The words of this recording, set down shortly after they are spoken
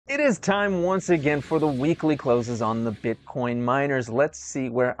It is time once again for the weekly closes on the Bitcoin miners. Let's see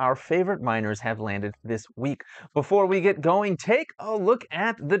where our favorite miners have landed this week. Before we get going, take a look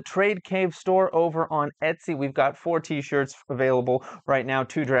at the Trade Cave store over on Etsy. We've got 4 t-shirts available right now,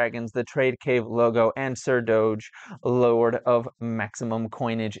 2 dragons, the Trade Cave logo, and Sir Doge, Lord of Maximum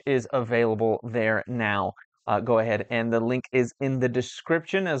Coinage, is available there now. Go ahead, and the link is in the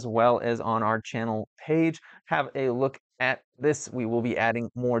description as well as on our channel page. Have a look at this. We will be adding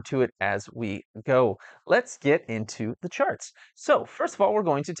more to it as we go. Let's get into the charts. So first of all, we're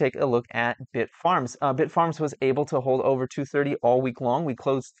going to take a look at Bitfarms. Bitfarms was able to hold over 230 all week long. We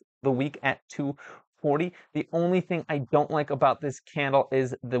closed the week at 240. The only thing I don't like about this candle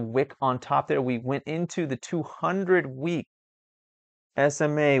is the wick on top there. We went into the 200-week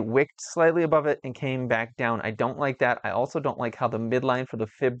SMA, wicked slightly above it and came back down. I don't like that. I also don't like how the midline for the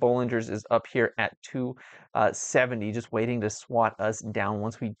fib Bollingers is up here at 270, just waiting to swat us down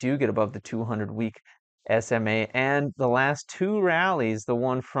once we do get above the 200-week SMA. And the last 2 rallies, the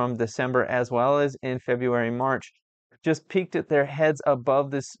one from December as well as in February, March, just peaked at their heads above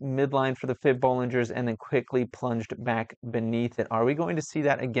this midline for the fib Bollingers and then quickly plunged back beneath it. Are we going to see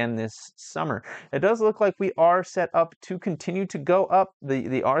that again this summer? It does look like we are set up to continue to go up.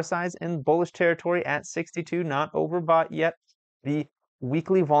 The RSI's in bullish territory at 62, not overbought yet. The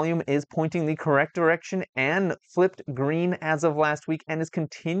weekly volume is pointing the correct direction and flipped green as of last week and is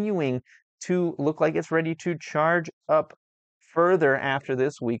continuing to look like it's ready to charge up further after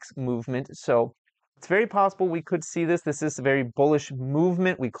this week's movement. So it's very possible we could see this. This is a very bullish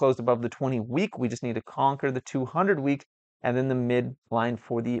movement. We closed above the 20-week. We just need to conquer the 200-week and then the midline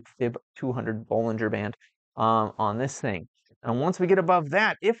for the fib 200 Bollinger Band on this thing. And once we get above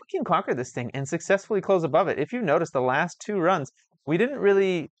that, if we can conquer this thing and successfully close above it, if you notice the last 2 runs, we didn't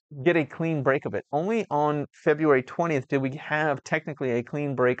really get a clean break of it. Only on February 20th did we have technically a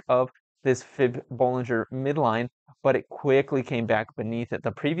clean break of this fib Bollinger midline, but it quickly came back beneath it.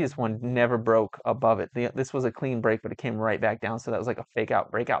 The previous one never broke above it. This was a clean break, but it came right back down, so that was like a fake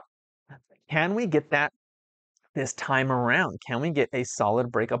out breakout. Can we get that this time around? Can we get a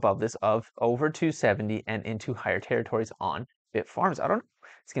solid break above this of over 270 and into higher territories on Bitfarms? I don't know.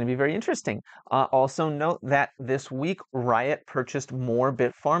 It's going to be very interesting. Also note that this week Riot purchased more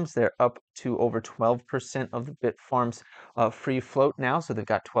Bitfarms. They're up to over 12% of the Bitfarms free float now, so they've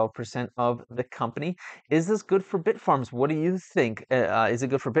got 12% of the company. Is this good for Bitfarms? What do you think? Is it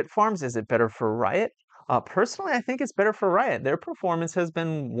good for Bitfarms? Is it better for Riot? Personally, I think it's better for Riot. Their performance has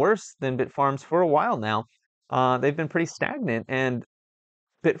been worse than Bitfarms for a while now. They've been pretty stagnant, and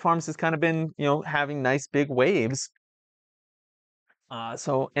Bitfarms has kind of been, having nice big waves.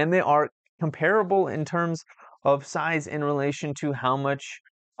 And they are comparable in terms of size in relation to how much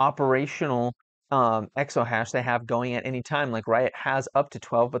operational exahash they have going at any time. Like Riot has up to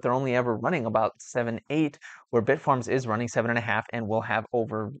 12, but they're only ever running about 7, 8, where Bitfarms is running 7.5 and will have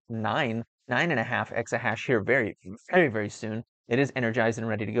over 9.5 exahash here very, very, very soon. It is energized and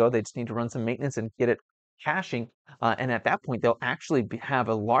ready to go. They just need to run some maintenance and get it caching. And at that point, they'll actually have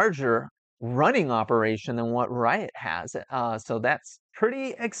a larger running operation than what Riot has. So that's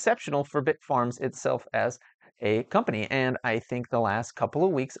pretty exceptional for Bitfarms itself as a company. And I think the last couple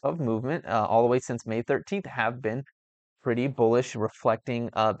of weeks of movement, all the way since May 13th, have been pretty bullish,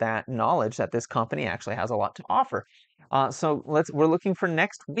 reflecting that knowledge that this company actually has a lot to offer. So we're looking for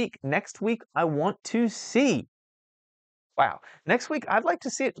next week. Next week, I want to see. Wow. Next week, I'd like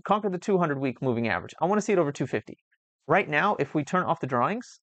to see it conquer the 200-week moving average. I want to see it over 250. Right now, if we turn off the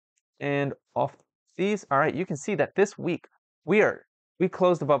drawings, and off these, all right, you can see that this week we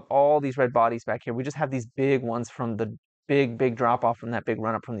closed above all these red bodies back here. We just have these big ones from the big drop off from that big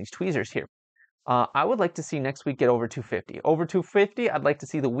run up from these tweezers here. I would like to see next week get over 250. Over 250, I'd like to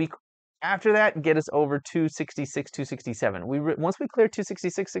see the week after that get us over 266, 267. Once we clear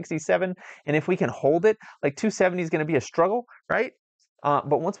 266, 67, and if we can hold it, like 270 is going to be a struggle, right?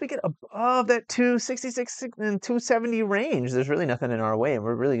 But once we get above that 266 and 270 range, there's really nothing in our way, and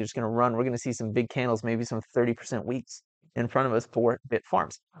we're really just going to run. We're going to see some big candles, maybe some 30% weeks in front of us for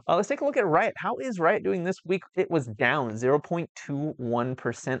Bitfarms. Let's take a look at Riot. How is Riot doing this week? It was down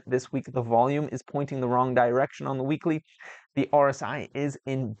 0.21% this week. The volume is pointing the wrong direction on the weekly. The RSI is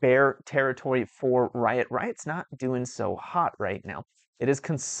in bear territory for Riot. Riot's not doing so hot right now. It is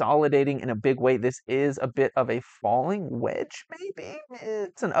consolidating in a big way. This is a bit of a falling wedge, maybe.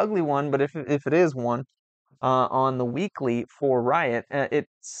 It's an ugly one, but if it is one on the weekly for Riot,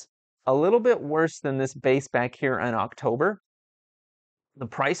 it's a little bit worse than this base back here in October. The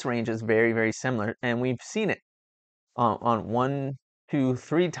price range is very, very similar, and we've seen it on 1, 2,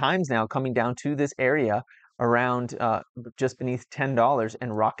 3 times now coming down to this area around just beneath $10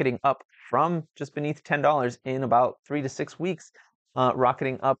 and rocketing up from just beneath $10 in about 3 to 6 weeks,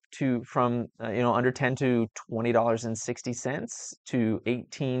 rocketing up to from under 10 to $20.60 to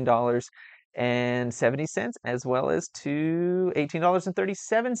 $18.70, as well as to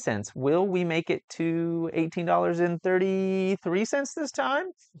 $18.37. Will we make it to $18.33 this time?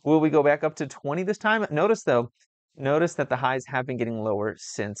 Will we go back up to 20 this time? Notice that the highs have been getting lower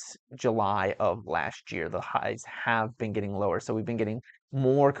since July of last year. The highs have been getting lower. So we've been getting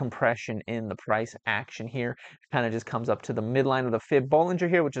more compression in the price action here. Kind of just comes up to the midline of the fib Bollinger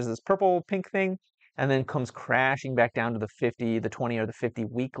here, which is this purple pink thing, and then comes crashing back down to the 50, the 20, or the 50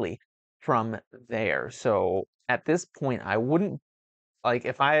 weekly from there. So at this point, I wouldn't, like,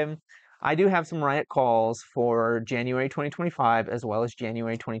 I do have some Riot calls for January 2025 as well as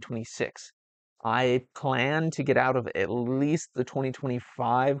January 2026. I plan to get out of at least the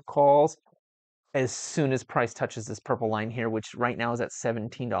 2025 calls as soon as price touches this purple line here, which right now is at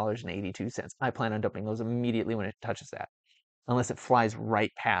 $17.82. I plan on dumping those immediately when it touches that, unless it flies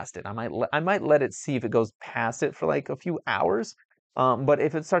right past it. I might let it see if it goes past it for like a few hours. But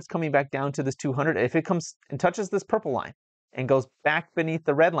if it starts coming back down to this 200, if it comes and touches this purple line and goes back beneath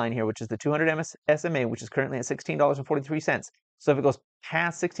the red line here, which is the 200 SMA, which is currently at $16.43. So if it goes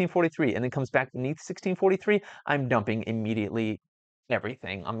past 1643 and then comes back beneath 1643, I'm dumping immediately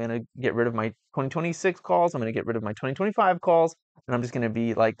everything. I'm going to get rid of my 2026 calls. I'm going to get rid of my 2025 calls. And I'm just going to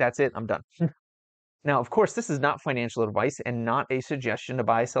be like, that's it. I'm done. Now, of course, this is not financial advice and not a suggestion to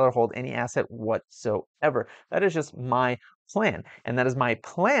buy, sell, or hold any asset whatsoever. That is just my plan. And that is my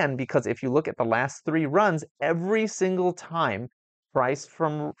plan because if you look at the last 3 runs, every single time price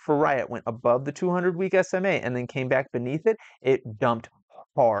for Riot went above the 200-week SMA and then came back beneath it, it dumped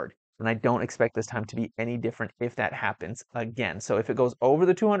hard. And I don't expect this time to be any different if that happens again. So if it goes over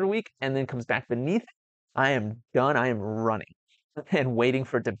the 200-week and then comes back beneath, I am done. I am running and waiting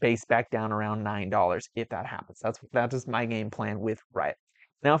for it to base back down around $9 if that happens. That is my game plan with Riot.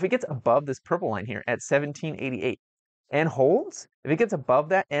 Now, if it gets above this purple line here at 1788 and holds, if it gets above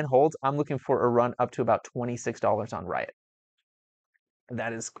that and holds, I'm looking for a run up to about $26 on Riot.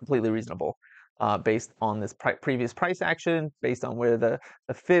 That is completely reasonable based on this previous price action, based on where the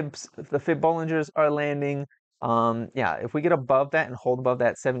fib Bollingers are landing. Yeah, if we get above that and hold above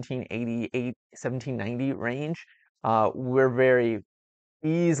that 1788, 1790 range, we're very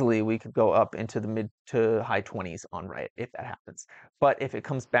easily, we could go up into the mid to high 20s on Riot if that happens. But if it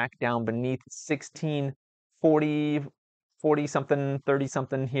comes back down beneath 1640, 40 something, 30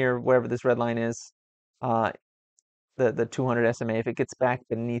 something here, wherever this red line is, the 200 SMA, if it gets back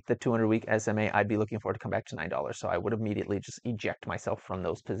beneath the 200-week SMA, I'd be looking for it to come back to $9. So I would immediately just eject myself from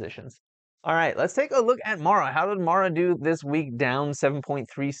those positions. All right, let's take a look at Mara. How did Mara do this week? Down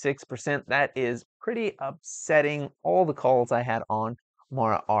 7.36%. That is pretty upsetting. All the calls I had on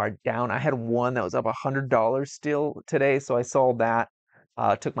Mara are down. I had one that was up $100 still today, so I sold that,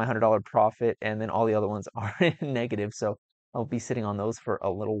 took my $100 profit, and then all the other ones are negative. So I'll be sitting on those for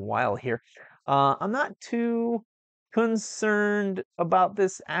a little while here. I'm not too concerned about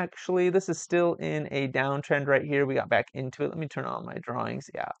this, actually. This is still in a downtrend right here. We got back into it. Let me turn on my drawings.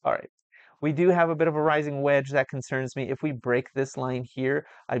 Yeah, all right. We do have a bit of a rising wedge that concerns me. If we break this line here,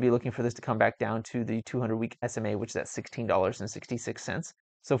 I'd be looking for this to come back down to the 200-week SMA, which is at $16.66.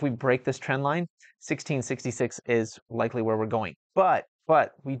 So if we break this trend line, 16.66 is likely where we're going. But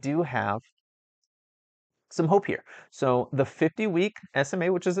we do have some hope here. So the 50-week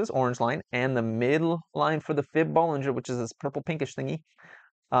SMA, which is this orange line, and the mid line for the fib Bollinger, which is this purple pinkish thingy,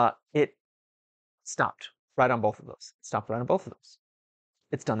 it stopped right on both of those. Stopped right on both of those.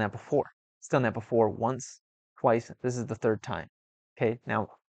 It's done that before. It's done that before once, twice. This is the 3rd time. Okay, now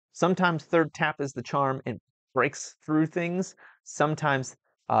sometimes third tap is the charm and breaks through things. Sometimes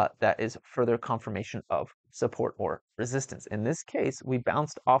that is further confirmation of support or resistance. In this case, we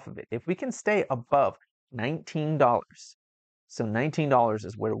bounced off of it. If we can stay above $19, so $19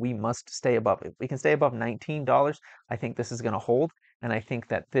 is where we must stay above. If we can stay above $19, I think this is going to hold. And I think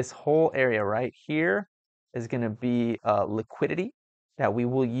that this whole area right here is going to be liquidity that we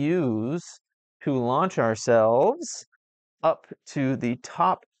will use to launch ourselves up to the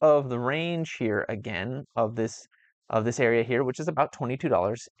top of the range here again of this area here, which is about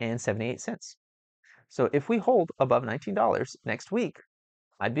 $22.78. So if we hold above $19 next week,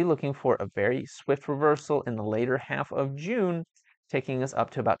 I'd be looking for a very swift reversal in the later half of June, taking us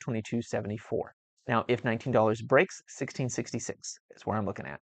up to about $22.74. Now, if $19 breaks, $16.66 is where I'm looking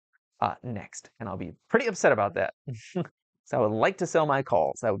at next, and I'll be pretty upset about that. So I would like to sell my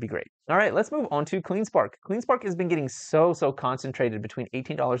calls. That would be great. All right, let's move on to CleanSpark. CleanSpark has been getting so concentrated between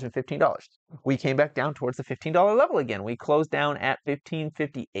 $18 and $15. We came back down towards the $15 level again. We closed down at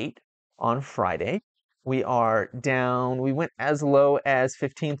 15.58 on Friday. We are down. We went as low as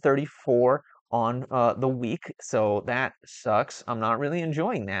 15.34 on the week, so that sucks. I'm not really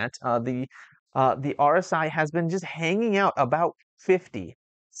enjoying that. The RSI has been just hanging out about 50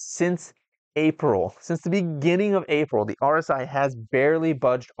 since April. Since the beginning of April, the RSI has barely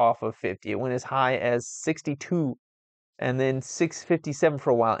budged off of 50. It went as high as 62 and then 657 for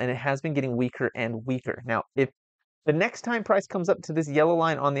a while, and it has been getting weaker and weaker. Now, if the next time price comes up to this yellow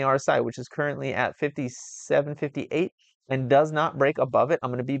line on the RSI, which is currently at 57.58, and does not break above it, I'm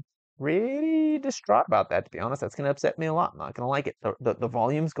going to be pretty distraught about that, to be honest. That's going to upset me a lot. I'm not going to like it. The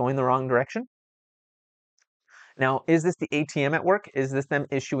volume's going the wrong direction. Now, is this the ATM at work? Is this them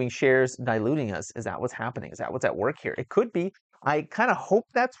issuing shares, diluting us? Is that what's happening? Is that what's at work here? It could be. I kind of hope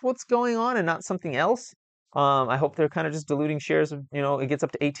that's what's going on and not something else. I hope they're kind of just diluting shares. You know, it gets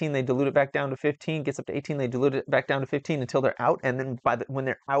up to 18, they dilute it back down to 15. Gets up to 18, they dilute it back down to 15 until they're out. And then when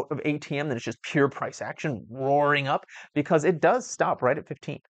they're out of ATM, then it's just pure price action roaring up, because it does stop right at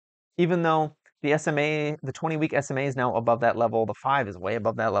 15. Even though the SMA, the 20-week SMA is now above that level, the 5 is way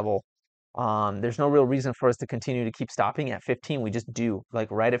above that level. There's no real reason for us to continue to keep stopping at 15. We just do,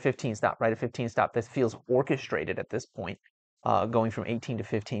 like, right at 15 stop, right at 15 stop. This feels orchestrated at this point. Going from 18 to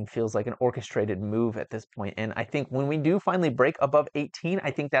 15 feels like an orchestrated move at this point. And I think when we do finally break above 18,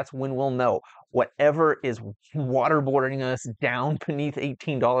 I think that's when we'll know whatever is waterboarding us down beneath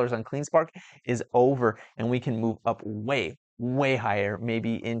 $18 on CleanSpark is over, and we can move up way higher,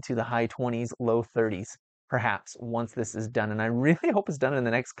 maybe into the high 20s, low 30s, perhaps, once this is done. And I really hope it's done in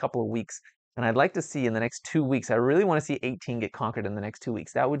the next couple of weeks. And I'd like to see in the next 2 weeks, I really want to see 18 get conquered in the next 2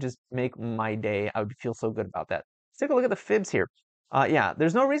 weeks. That would just make my day. I would feel so good about that. Let's take a look at the fibs here. Yeah,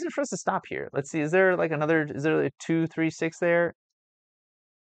 there's no reason for us to stop here. Let's see, is there like another, is there a 2, 3, 6 there?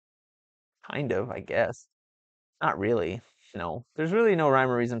 Kind of, I guess. Not really. No, there's really no rhyme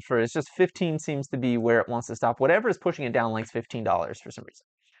or reason for it. It's just 15 seems to be where it wants to stop. Whatever is pushing it down likes $15 for some reason.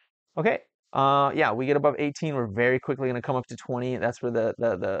 Okay. Yeah, we get above 18, we're very quickly going to come up to 20. That's where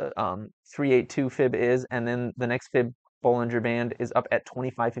the 382 fib is, and then the next fib Bollinger Band is up at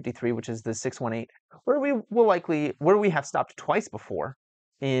 25.53, which is the 618, where we have stopped twice before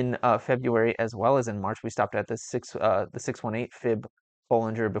in February as well as in March. We stopped at the 618 fib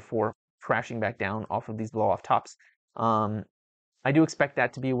Bollinger before crashing back down off of these blow off tops. I do expect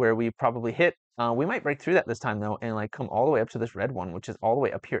that to be where we probably hit. We might break through that this time though, and like come all the way up to this red one, which is all the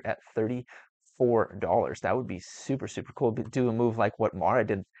way up here at $34. That would be super cool. Do a move like what Mara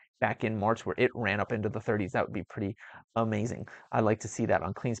did back in March, where it ran up into the 30s. That would be pretty amazing. I'd like to see that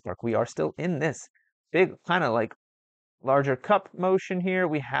on CleanSpark. We are still in this big kind of like larger cup motion here.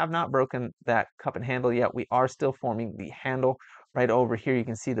 We have not broken that cup and handle yet. We are still forming the handle right over here. You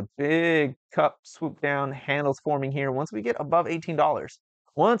can see the big cup swoop down, handles forming here. Once we get above $18,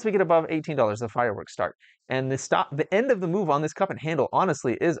 the fireworks start. And the end of the move on this cup and handle,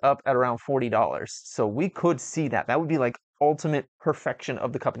 honestly, is up at around $40. So we could see that. That would be like ultimate perfection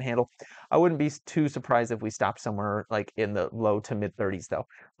of the cup and handle. I wouldn't be too surprised if we stopped somewhere like in the low to mid 30s though.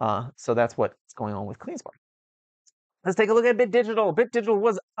 So that's what's going on with CleanSpark. Let's take a look at BitDigital. BitDigital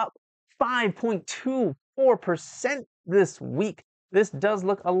was up 5.24% this week. This does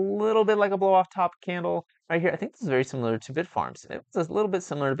look a little bit like a blow off top candle right here. I think this is very similar to Bitfarms. It's a little bit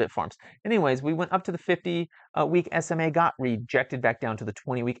similar to Bitfarms. Anyways, we went up to the 50-week SMA, got rejected back down to the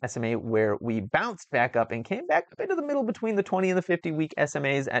 20-week SMA, where we bounced back up and came back up into the middle between the 20 and the 50-week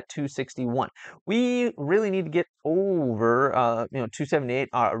SMAs at 261. We really need to get over, 278.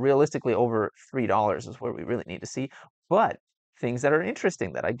 Realistically, over $3 is where we really need to see. But things that are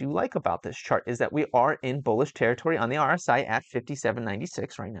interesting that I do like about this chart is that we are in bullish territory on the RSI at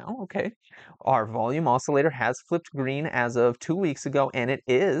 57.96 right now. Okay. Our volume oscillator has flipped green as of 2 weeks ago, and it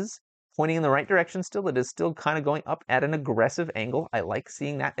is pointing in the right direction still. It is still kind of going up at an aggressive angle. I like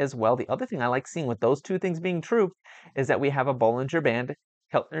seeing that as well. The other thing I like seeing with those two things being true is that we have a Bollinger Band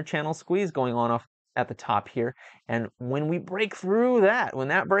Keltner channel squeeze going on off at the top here. And when we break through that, when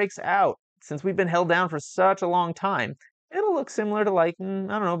that breaks out, since we've been held down for such a long time, it'll look similar to like, I don't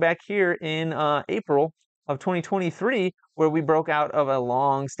know, back here in April of 2023, where we broke out of a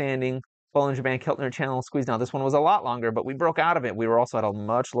long-standing Bollinger Band Keltner channel squeeze. Now, this one was a lot longer, but we broke out of it. We were also at a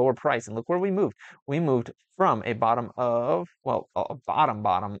much lower price. And look where we moved. We moved from a bottom of, well, a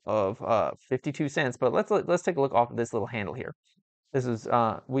bottom of 52 cents. But let's take a look off of this little handle here. This is,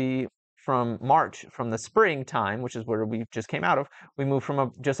 from March, from the springtime, which is where we just came out of, we moved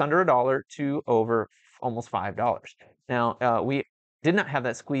from just under $1 to over almost $5. Now, we did not have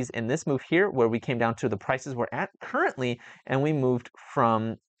that squeeze in this move here, where we came down to the prices we're at currently, and we moved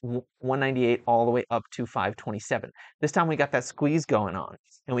from 198 all the way up to 527. This time we got that squeeze going on,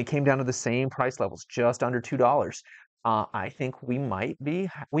 and we came down to the same price levels, just under $2. I think we might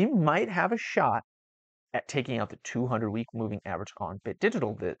have a shot at taking out the 200-week moving average on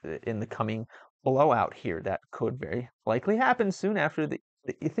Btdigital in the coming blowout here. That could very likely happen soon after the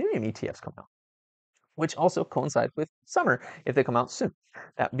Ethereum ETFs come out, which also coincides with summer if they come out soon.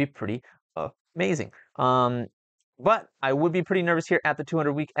 That would be pretty amazing. But I would be pretty nervous here at the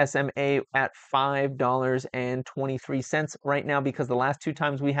 200-week SMA at $5.23 right now, because the last two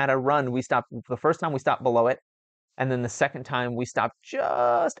times we had a run, we stopped. The first time we stopped below it, and then the second time we stopped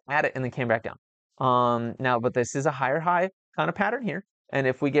just at it and then came back down. Now, but this is a higher high kind of pattern here, and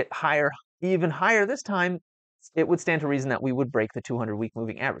if we get higher, even higher this time, it would stand to reason that we would break the 200-week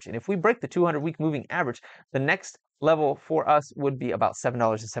moving average. And if we break the 200-week moving average, the next level for us would be about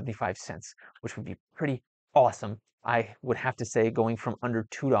 $7.75, which would be pretty awesome. I would have to say, going from under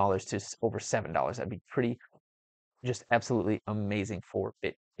 $2 to over $7, that'd be pretty, just absolutely amazing for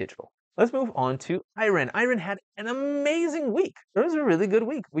Btdigital. Let's move on to Iren. Iren had an amazing week. It was a really good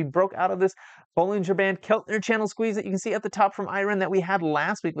week. We broke out of this Bollinger Band Keltner channel squeeze that you can see at the top from Iren that we had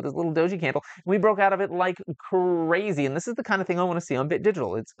last week with this little doji candle. We broke out of it like crazy. And this is the kind of thing I want to see on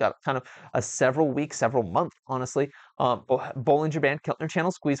Btdigital. It's got kind of a several month, honestly, Bollinger Band Keltner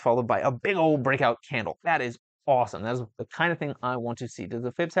channel squeeze followed by a big old breakout candle. That is awesome. That is the kind of thing I want to see. Does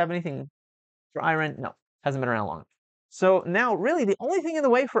the Fibs have anything for Iren? No, hasn't been around long. So now, really, the only thing in the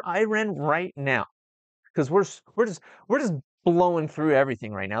way for Iren right now, because we're just blowing through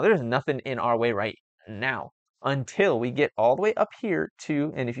everything right now. There's nothing in our way right now until we get all the way up here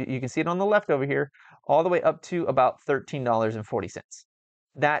to, and if you can see it on the left over here, all the way up to about $13.40.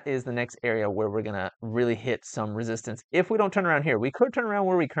 That is the next area where we're gonna really hit some resistance. If we don't turn around here, we could turn around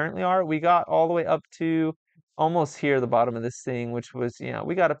where we currently are. We got all the way up to almost here, the bottom of this thing, which was,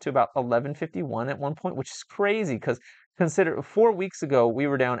 we got up to about 1151 at one point, which is crazy because consider 4 weeks ago we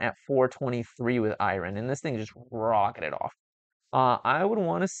were down at 423 with Iren, and this thing just rocketed off. I would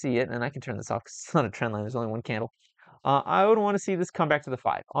want to see it, and I can turn this off because it's not a trend line. There's only one candle. I would want to see this come back to the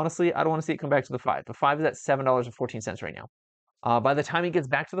 5. Honestly, I don't want to see it come back to the 5. The 5 is at $7.14 right now. By the time it gets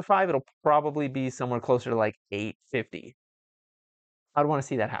back to the 5, it'll probably be somewhere closer to like 850. I'd want to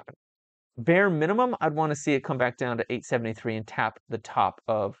see that happen. Bare minimum, I'd want to see it come back down to 873 and tap the top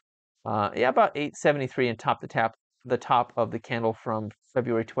of, about 873 and the top of the candle from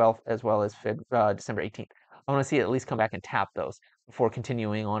February 12th as well as December 18th. I want to see it at least come back and tap those before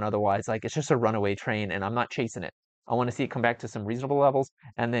continuing on. Otherwise, like, it's just a runaway train and I'm not chasing it. I want to see it come back to some reasonable levels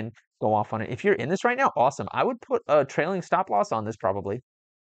and then go off on it. If you're in this right now, awesome. I would put a trailing stop loss on this probably.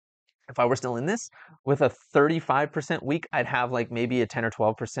 If I were still in this with a 35% week, I'd have like maybe a 10 or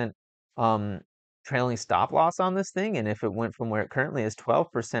 12% trailing stop loss on this thing. And if it went from where it currently is,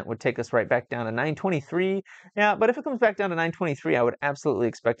 12% would take us right back down to 923. Yeah, but if it comes back down to 923, I would absolutely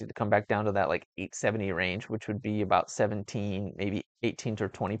expect it to come back down to that like 870 range, which would be about 17, maybe 18 to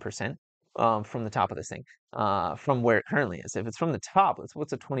 20%. From the top of this thing, from where it currently is. If it's from the top,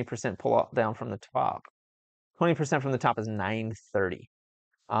 what's a 20% pull down from the top? 20% from the top is 930.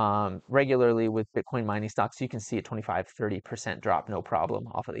 Regularly with Bitcoin mining stocks, you can see a 25-30% drop, no problem,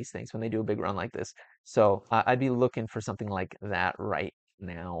 off of these things when they do a big run like this. So I'd be looking for something like that right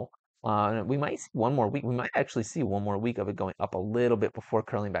now. We might see one more week. We might actually see one more week of it going up a little bit before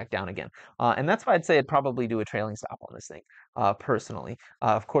curling back down again. And that's why I'd say I'd probably do a trailing stop on this thing, personally.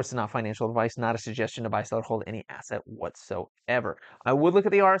 Of course, it's not financial advice, not a suggestion to buy, sell, or hold any asset whatsoever. I would look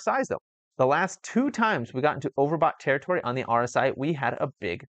at the RSIs, though. The last 2 times we got into overbought territory on the RSI, we had a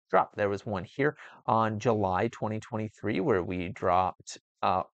big drop. There was one here on July 2023 where we dropped,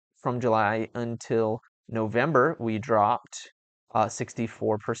 from July until November, we dropped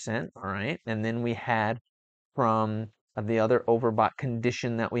 64%, all right? And then we had from the other overbought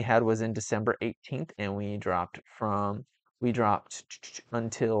condition that we had was in December 18th, and we dropped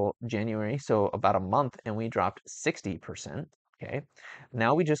until January, so about a month, and we dropped 60%. Okay,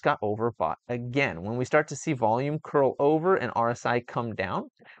 now we just got overbought again. When we start to see volume curl over and RSI come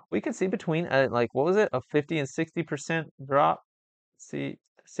down, we can see between like, what was it, a 50 and 60% drop. Let's see,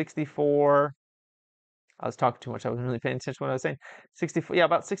 64. I was talking too much. I wasn't really paying attention to what I was saying. 64, yeah,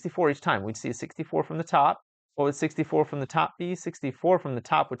 about 64 each time. We'd see a 64 from the top. What would 64 from the top be? 64 from the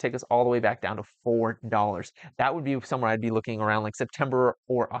top would take us all the way back down to $4. That would be somewhere I'd be looking around like September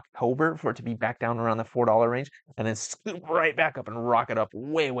or October for it to be back down around the $4 range, and then scoop right back up and rocket up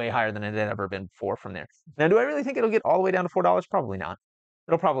way, way higher than it had ever been before from there. Now, do I really think it'll get all the way down to $4? Probably not.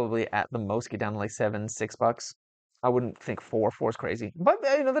 It'll probably at the most get down to like $7, $6. I wouldn't think 4. 4 is crazy, but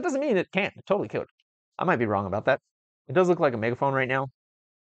that doesn't mean it can't. It totally could. I might be wrong about that. It does look like a megaphone right now.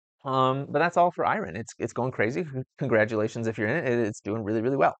 But that's all for Iren. It's going crazy. Congratulations if you're in it. It's doing really,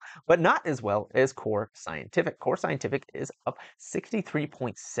 really well, but not as well as Core Scientific. Core Scientific is up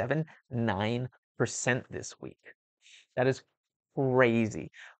 63.79% this week. That is crazy.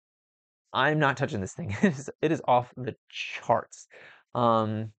 I'm not touching this thing. It is off the charts.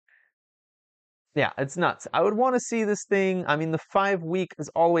 Um, yeah, it's nuts. I would want to see this thing. I mean, the 5-week is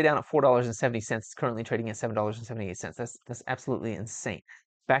all the way down at $4.70. It's currently trading at $7.78. That's absolutely insane.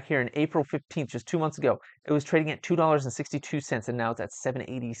 Back here in April 15th, just 2 months ago, it was trading at $2.62, and now it's at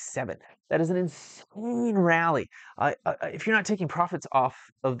 $7.87. That is an insane rally. If you're not taking profits off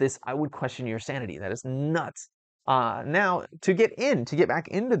of this, I would question your sanity. That is nuts. Now to get back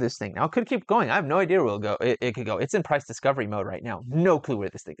into this thing. Now it could keep going. I have no idea where it'll go. It could go. It's in price discovery mode right now. No clue where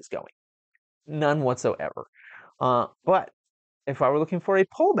this thing is going. None whatsoever. But if I were looking for a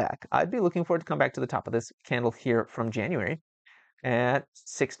pullback, I'd be looking for it to come back to the top of this candle here from January at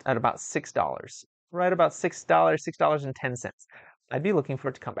about $6. Right about $6, $6.10. I'd be looking for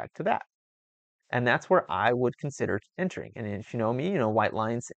it to come back to that. And that's where I would consider entering. And if you know me, white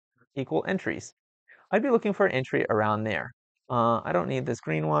lines equal entries. I'd be looking for an entry around there. I don't need this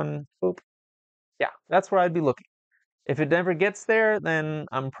green one. Boop. Yeah, that's where I'd be looking. If it never gets there, then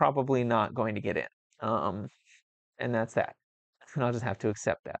I'm probably not going to get in. And that's that. And I'll just have to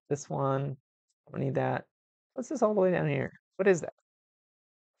accept that. This one, I don't need that. What's this all the way down here? What is that?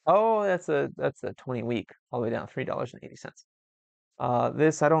 Oh, that's a 20-week all the way down, $3.80.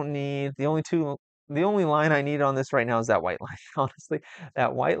 This I don't need. The only line I need on this right now is that white line. Honestly,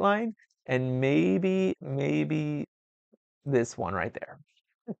 that white line, and maybe this one right there.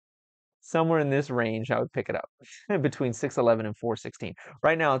 Somewhere in this range, I would pick it up between 611 and 416.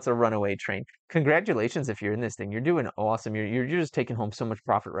 Right now, it's a runaway train. Congratulations if you're in this thing. You're doing awesome. You're just taking home so much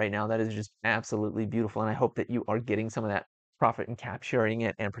profit right now. That is just absolutely beautiful. And I hope that you are getting some of that profit and capturing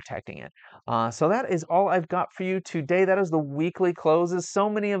it and protecting it. So that is all I've got for you today. That is the weekly closes. So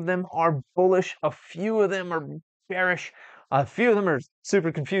many of them are bullish. A few of them are bearish. A few of them are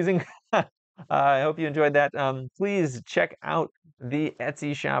super confusing. I hope you enjoyed that. Please check out the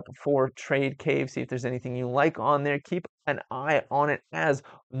Etsy shop for Trade Cave. See if there's anything you like on there. Keep an eye on it as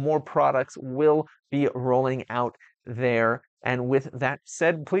more products will be rolling out there. And with that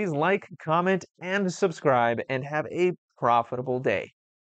said, please like, comment, and subscribe, and have a profitable day.